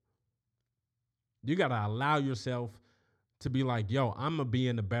go. You got to allow yourself to be like, yo, I'm going to be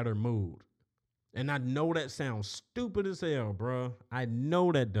in a better mood. And I know that sounds stupid as hell, bro. I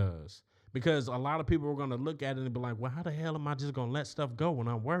know that does. Because a lot of people are going to look at it and be like, well, how the hell am I just going to let stuff go when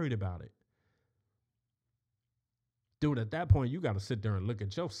I'm worried about it? Dude, at that point, you got to sit there and look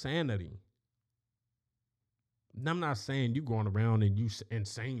at your sanity. And I'm not saying you going around and you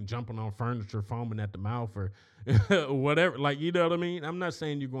insane, jumping on furniture, foaming at the mouth or whatever. Like, you know what I mean? I'm not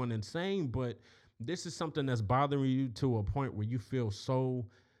saying you're going insane, but this is something that's bothering you to a point where you feel so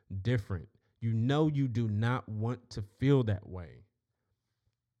different. You know you do not want to feel that way.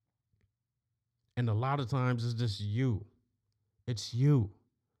 And a lot of times it's just you. It's you.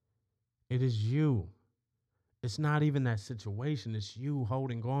 It is you. It's not even that situation. It's you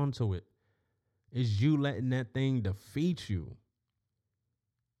holding on to it. It's you letting that thing defeat you.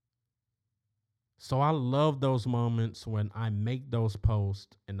 So I love those moments when I make those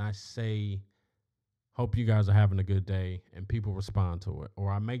posts and I say, hope you guys are having a good day, and people respond to it. Or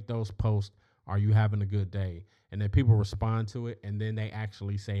I make those posts, are you having a good day? And then people respond to it, and then they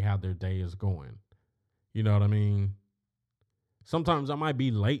actually say how their day is going. You know what I mean? Sometimes I might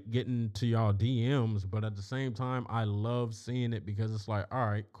be late getting to y'all DMs, but at the same time, I love seeing it because it's like, all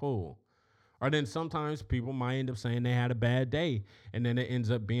right, cool. Or then sometimes people might end up saying they had a bad day, and then it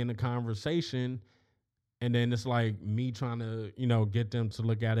ends up being a conversation. And then it's like me trying to, get them to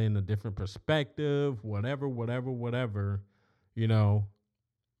look at it in a different perspective, whatever, you know.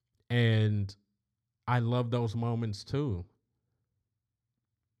 And I love those moments too.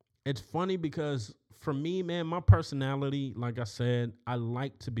 It's funny because for me, man, my personality, like I said, I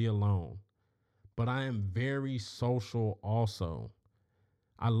like to be alone, but I am very social also.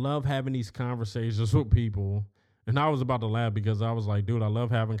 I love having these conversations with people. And I was about to laugh because I was like, dude, I love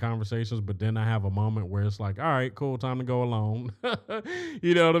having conversations, but then I have a moment where it's like, all right, cool, time to go alone.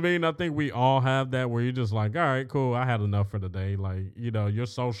 You know what I mean? I think we all have that where you're just like, all right, cool, I had enough for the day. Like, your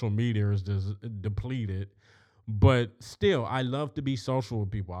social media is just depleted. But still, I love to be social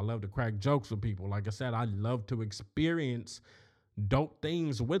with people. I love to crack jokes with people. Like I said, I love to experience dope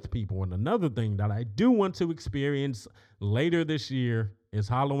things with people. And another thing that I do want to experience later this year is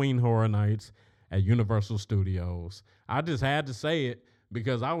Halloween Horror Nights at Universal Studios. I just had to say it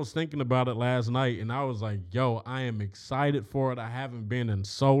because I was thinking about it last night and I was like, yo, I am excited for it. I haven't been in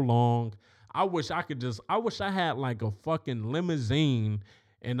so long. I wish I had like a fucking limousine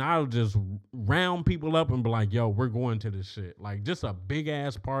and I'll just round people up and be like, yo, we're going to this shit. Like just a big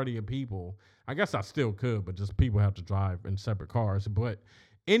ass party of people. I guess I still could, but just people have to drive in separate cars. But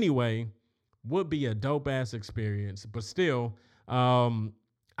anyway, would be a dope ass experience. But still,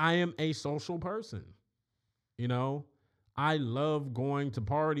 I am a social person. I love going to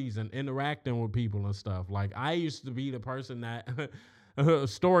parties and interacting with people and stuff. Like I used to be the person that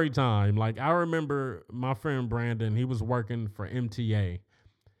story time. Like I remember my friend Brandon, he was working for MTA.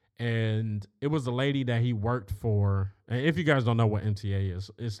 And it was a lady that he worked for. And if you guys don't know what MTA is,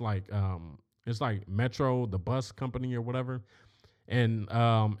 it's like It's like Metro, the bus company or whatever. And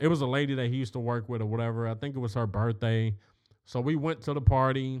it was a lady that he used to work with or whatever. I think it was her birthday. So we went to the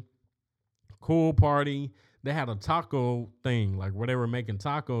party, cool party. They had a taco thing, like where they were making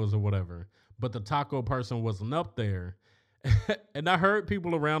tacos or whatever. But the taco person wasn't up there. And I heard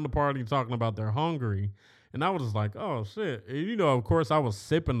people around the party talking about they're hungry. And I was just like, oh shit. And, of course I was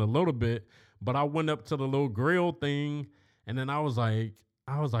sipping a little bit, but I went up to the little grill thing and then I was like,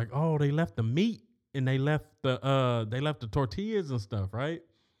 oh, they left the meat and they left the tortillas and stuff, right?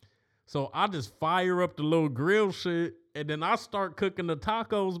 So I just fire up the little grill shit and then I start cooking the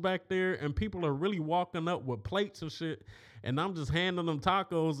tacos back there and people are really walking up with plates and shit and I'm just handing them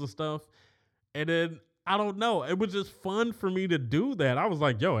tacos and stuff. And then I don't know. It was just fun for me to do that. I was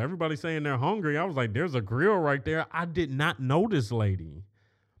like, yo, everybody's saying they're hungry. I was like, there's a grill right there. I did not know this lady.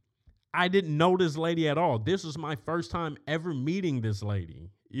 I didn't know this lady at all. This was my first time ever meeting this lady.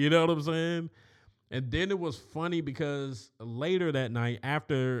 You know what I'm saying? And then it was funny because later that night,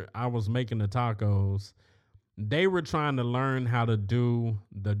 after I was making the tacos, they were trying to learn how to do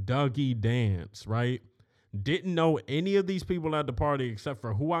the Dougie dance, right? Didn't know any of these people at the party except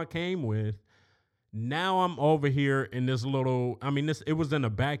for who I came with. Now I'm over here in this little, it was in the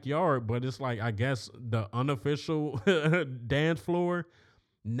backyard, but it's like, I guess the unofficial dance floor.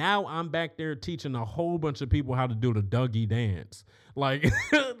 Now I'm back there teaching a whole bunch of people how to do the Dougie dance. Like,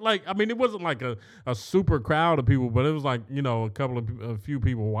 it wasn't like a super crowd of people, but it was like, a few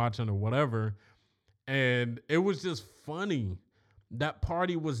people watching or whatever. And it was just funny. That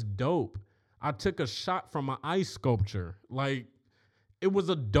party was dope. I took a shot from an ice sculpture. Like, it was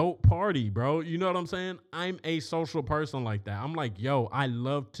a dope party, bro. You know what I'm saying? I'm a social person like that. I'm like, yo, I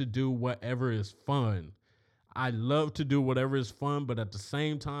love to do whatever is fun. I love to do whatever is fun, but at the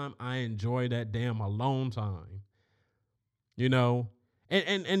same time, I enjoy that damn alone time. You know?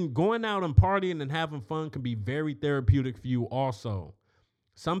 And going out and partying and having fun can be very therapeutic for you also.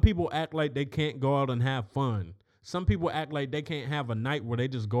 Some people act like they can't go out and have fun. Some people act like they can't have a night where they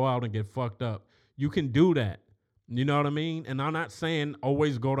just go out and get fucked up. You can do that. You know what I mean? And I'm not saying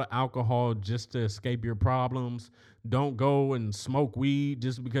always go to alcohol just to escape your problems. Don't go and smoke weed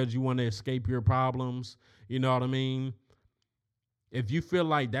just because you want to escape your problems. You know what I mean? If you feel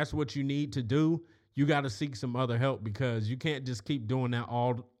like that's what you need to do, you got to seek some other help because you can't just keep doing that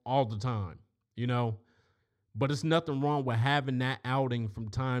all the time, you know? But it's nothing wrong with having that outing from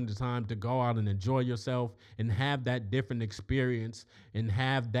time to time to go out and enjoy yourself and have that different experience and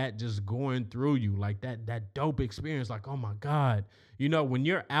have that just going through you, like that dope experience. Like, oh my God, when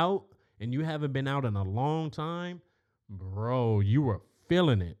you're out and you haven't been out in a long time, bro, you were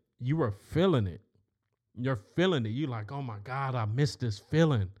feeling it. You were feeling it. You're feeling it. You're like, oh my God, I miss this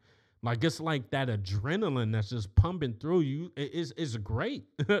feeling. Like, it's like that adrenaline that's just pumping through you. It's great.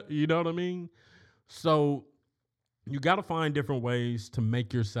 You know what I mean? So you got to find different ways to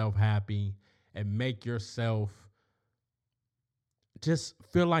make yourself happy and make yourself just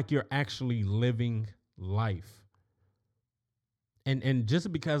feel like you're actually living life. And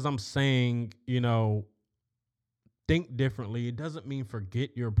just because I'm saying, think differently, it doesn't mean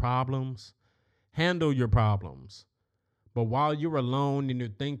forget your problems. Handle your problems. But while you're alone and you're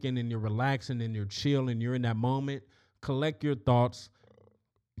thinking and you're relaxing and you're chill and you're in that moment, collect your thoughts.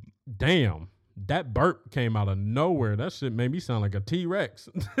 Damn. That burp came out of nowhere. That shit made me sound like a T-Rex.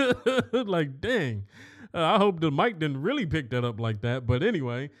 Like, dang. I hope the mic didn't really pick that up like that. But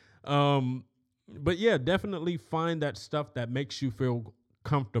anyway, but yeah, definitely find that stuff that makes you feel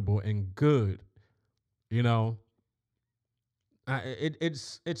comfortable and good.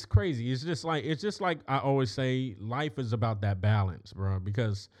 It's crazy. It's just like I always say, life is about that balance, bro.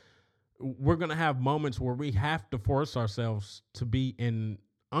 Because we're gonna have moments where we have to force ourselves to be in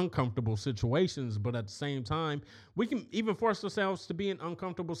uncomfortable situations, but at the same time, we can even force ourselves to be in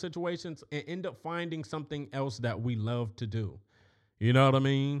uncomfortable situations and end up finding something else that we love to do. You know what I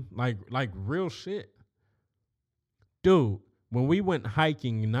mean? Like real shit. Dude, when we went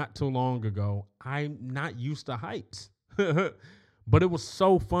hiking not too long ago, I'm not used to heights. But it was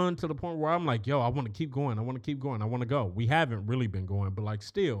so fun to the point where I'm like, yo, I want to keep going. I want to keep going. I want to go. We haven't really been going, but like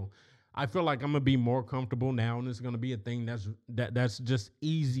still, I feel like I'm gonna be more comfortable now, and it's gonna be a thing that's just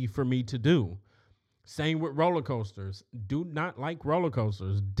easy for me to do. Same with roller coasters. Do not like roller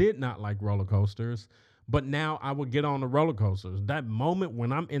coasters. Did not like roller coasters, but now I would get on the roller coasters. That moment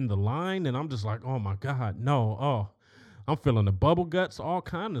when I'm in the line and I'm just like, oh my God, no, I'm feeling the bubble guts, all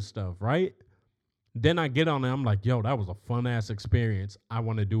kind of stuff, right? Then I get on there, I'm like, yo, that was a fun ass experience. I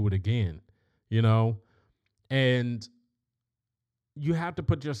want to do it again, and you have to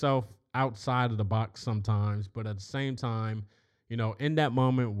put yourself outside of the box sometimes, but at the same time, In that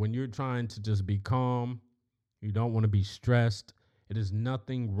moment when you're trying to just be calm, you don't want to be stressed. It is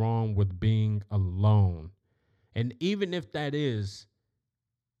nothing wrong with being alone. And even if that is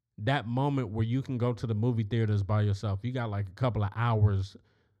that moment where you can go to the movie theaters by yourself, you got like a couple of hours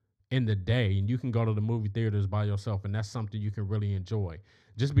in the day and you can go to the movie theaters by yourself, and that's something you can really enjoy.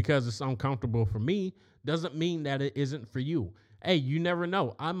 Just because it's uncomfortable for me doesn't mean that it isn't for you. Hey, you never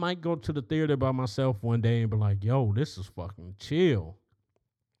know. I might go to the theater by myself one day and be like, yo, this is fucking chill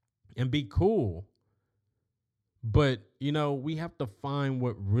and be cool. But, we have to find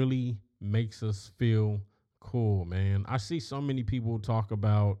what really makes us feel cool, man. I see so many people talk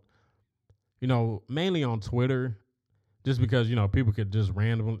about, mainly on Twitter, just because, people could just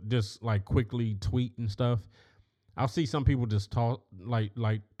randomly, just like quickly tweet and stuff. I'll see some people just talk,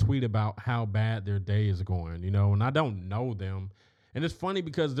 like tweet about how bad their day is going, and I don't know them. And it's funny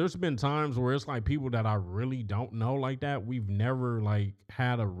because there's been times where it's like people that I really don't know like that. We've never like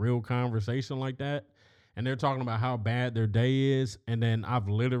had a real conversation like that. And they're talking about how bad their day is. And then I've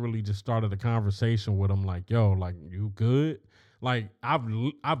literally just started a conversation with them like, yo, like, you good? Like I've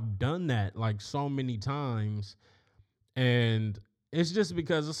done that like so many times. And it's just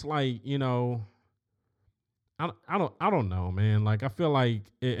because it's like, I don't know, man. Like I feel like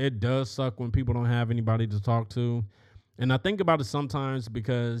it does suck when people don't have anybody to talk to. And I think about it sometimes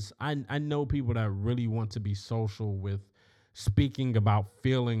because I know people that really want to be social with speaking about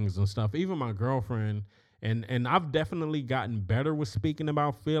feelings and stuff. Even my girlfriend, and I've definitely gotten better with speaking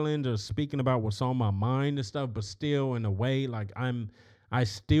about feelings or speaking about what's on my mind and stuff, but still in a way like I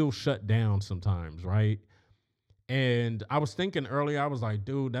still shut down sometimes, right? And I was thinking earlier, I was like,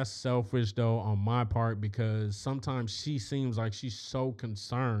 dude, that's selfish though on my part because sometimes she seems like she's so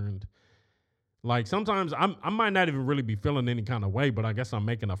concerned. Like sometimes I might not even really be feeling any kind of way, but I guess I'm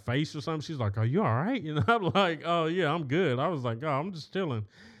making a face or something. She's like, "Are you all right?" I'm like, "Oh yeah, I'm good." I was like, "Oh, I'm just chilling."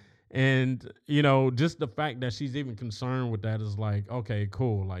 And just the fact that she's even concerned with that is like, okay,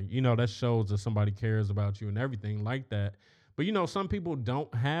 cool. Like that shows that somebody cares about you and everything like that. But some people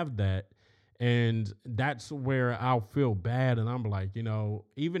don't have that, and that's where I'll feel bad. And I'm like,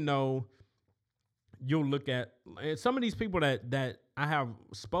 even though you'll look at and some of these people that I have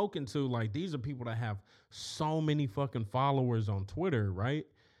spoken to, like these are people that have so many fucking followers on Twitter, right?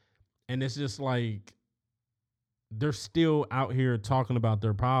 And it's just like they're still out here talking about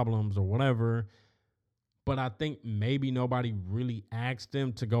their problems or whatever. But I think maybe nobody really asked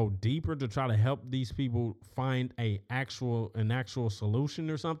them to go deeper to try to help these people find an actual solution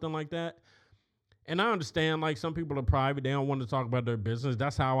or something like that. And I understand, like, some people are private. They don't want to talk about their business.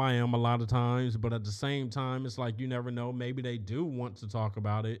 That's how I am a lot of times. But at the same time, it's like you never know. Maybe they do want to talk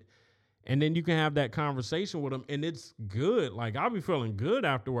about it. And then you can have that conversation with them. And it's good. Like, I'll be feeling good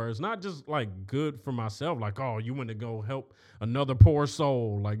afterwards. Not just, like, good for myself. Like, oh, you went to go help another poor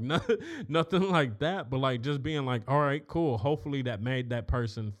soul. Like, nothing like that. But, like, just being like, all right, cool. Hopefully that made that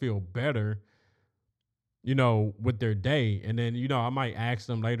person feel better, with their day. And then, I might ask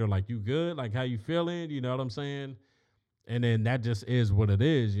them later, like, you good? Like, how you feeling? You know what I'm saying? And then that just is what it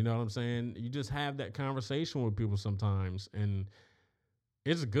is. You know what I'm saying? You just have that conversation with people sometimes. And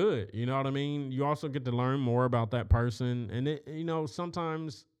it's good. You know what I mean? You also get to learn more about that person. And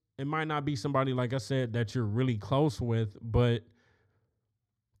sometimes it might not be somebody, like I said, that you're really close with, but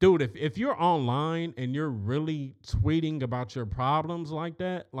dude, if you're online and you're really tweeting about your problems like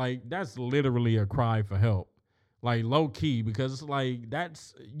that, like that's literally a cry for help. Like low key, because it's like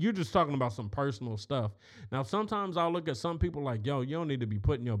you're just talking about some personal stuff. Now, sometimes I'll look at some people like, yo, you don't need to be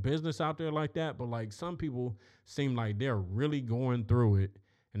putting your business out there like that. But like some people seem like they're really going through it.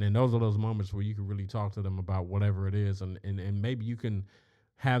 And then those are those moments where you can really talk to them about whatever it is. And maybe you can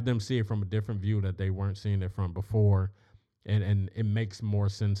have them see it from a different view that they weren't seeing it from before, and it makes more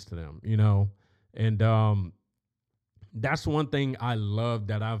sense to them, And that's one thing I love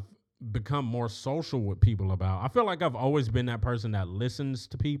that I've become more social with people about. I feel like I've always been that person that listens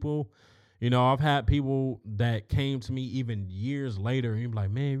to people. I've had people that came to me even years later and be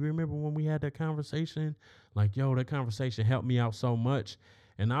like, man, you remember when we had that conversation? Like, yo, that conversation helped me out so much.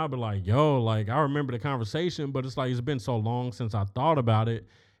 And I'll be like, yo, like, I remember the conversation, but it's like, it's been so long since I thought about it.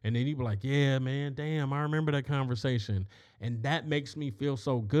 And then he'd be like, yeah, man, damn, I remember that conversation. And that makes me feel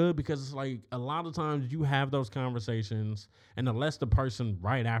so good because it's like a lot of times you have those conversations, and unless the person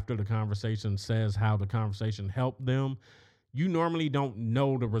right after the conversation says how the conversation helped them, you normally don't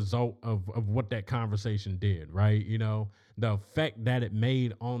know the result of what that conversation did, right? The effect that it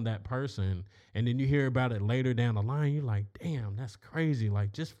made on that person. And then you hear about it later down the line, you're like, damn, that's crazy.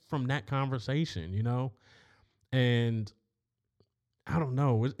 Like just from that conversation, And I don't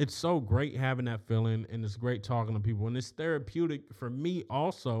know. It's so great having that feeling, and it's great talking to people, and it's therapeutic for me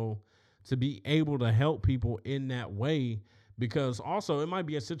also to be able to help people in that way. Because also it might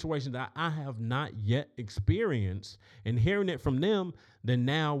be a situation that I have not yet experienced, and hearing it from them, then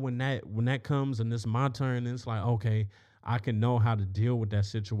now when that comes and it's my turn, it's like, okay, I can know how to deal with that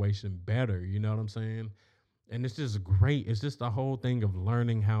situation better. You know what I'm saying? And it's just great. It's just the whole thing of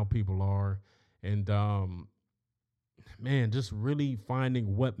learning how people are, and man, just really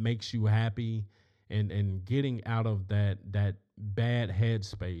finding what makes you happy, and getting out of that bad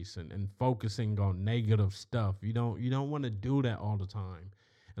headspace, and focusing on negative stuff. You don't want to do that all the time.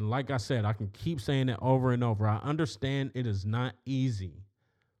 And like I said, I can keep saying it over and over. I understand it is not easy,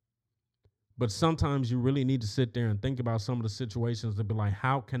 but sometimes you really need to sit there and think about some of the situations to be like,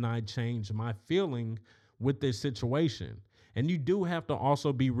 how can I change my feeling with this situation? And you do have to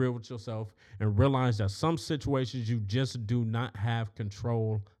also be real with yourself and realize that some situations you just do not have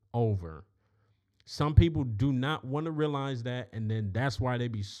control over. Some people do not want to realize that, and then that's why they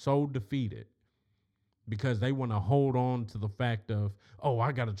be so defeated, because they want to hold on to the fact of, oh,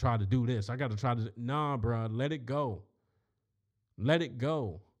 I got to try to do this. I got to try to. Nah, bro, let it go. Let it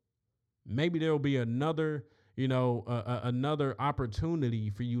go. Maybe there'll be another, another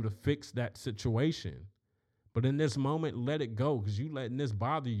opportunity for you to fix that situation. But in this moment, let it go, because you letting this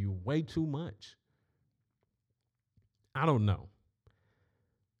bother you way too much. I don't know.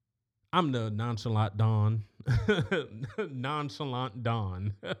 I'm the nonchalant Don. Nonchalant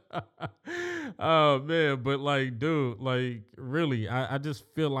Don. Oh man, but like, dude, like really, I just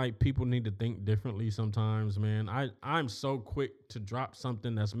feel like people need to think differently sometimes, man. I'm so quick to drop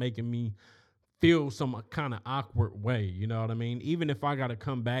something that's making me feel some kind of awkward way. You know what I mean? Even if I got to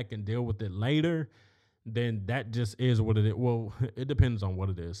come back and deal with it later, then that just is what it is. Well, it depends on what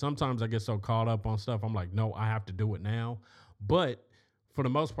it is. Sometimes I get so caught up on stuff, I'm like, no, I have to do it now. But for the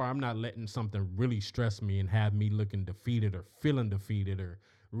most part, I'm not letting something really stress me and have me looking defeated or feeling defeated or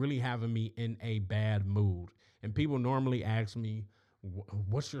really having me in a bad mood. And people normally ask me,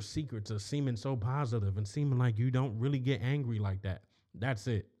 what's your secret to seeming so positive and seeming like you don't really get angry like that? That's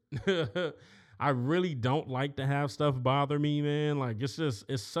it. I really don't like to have stuff bother me, man. Like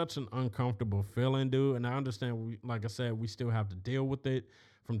it's such an uncomfortable feeling, dude. And I understand, like I said, we still have to deal with it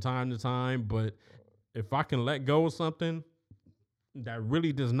from time to time. But if I can let go of something that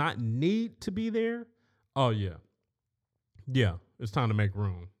really does not need to be there, oh yeah, it's time to make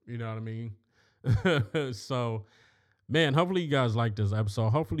room. You know what I mean? So man, hopefully you guys like this episode.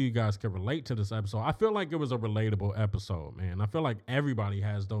 Hopefully you guys can relate to this episode. I feel like it was a relatable episode, man. I feel like everybody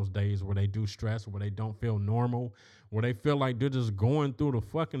has those days where they do stress, where they don't feel normal, where they feel like they're just going through the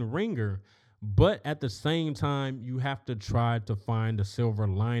fucking ringer. But at the same time, you have to try to find the silver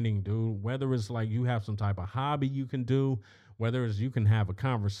lining, dude. Whether it's like you have some type of hobby you can do, whether it's you can have a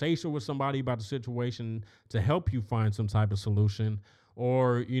conversation with somebody about the situation to help you find some type of solution,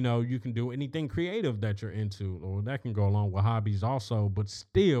 or you can do anything creative that you're into, or that can go along with hobbies also. But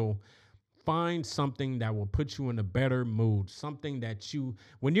still, find something that will put you in a better mood, something that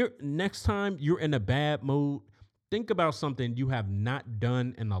when you're next time you're in a bad mood, think about something you have not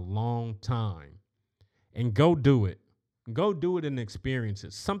done in a long time and go do it and experience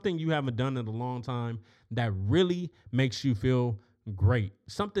it. Something you haven't done in a long time that really makes you feel great,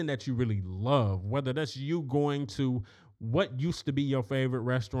 something that you really love, whether that's you going to what used to be your favorite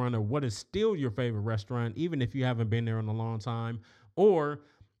restaurant, or what is still your favorite restaurant, even if you haven't been there in a long time, or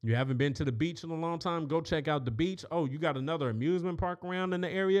you haven't been to the beach in a long time, go check out the beach. Oh, you got another amusement park around in the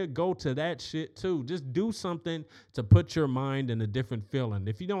area, go to that shit too. Just do something to put your mind in a different feeling.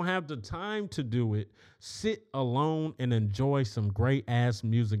 If you don't have the time to do it, sit alone and enjoy some great ass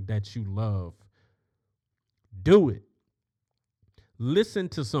music that you love. Do it. Listen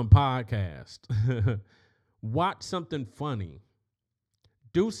to some podcast. Watch something funny.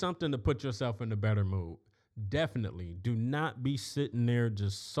 Do something to put yourself in a better mood. Definitely do not be sitting there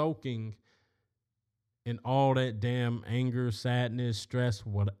just soaking in all that damn anger, sadness, stress,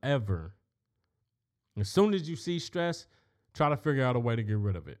 whatever. As soon as you see stress, try to figure out a way to get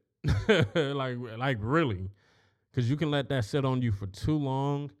rid of it. like really, because you can let that sit on you for too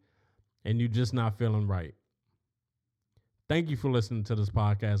long and you're just not feeling right. Thank you for listening to this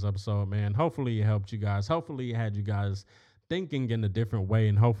podcast episode, man. Hopefully it helped you guys. Hopefully it had you guys thinking in a different way,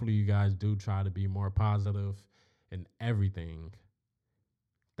 and hopefully you guys do try to be more positive in everything.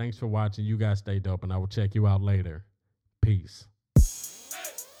 Thanks for watching. You guys stay dope, and I will check you out later. Peace.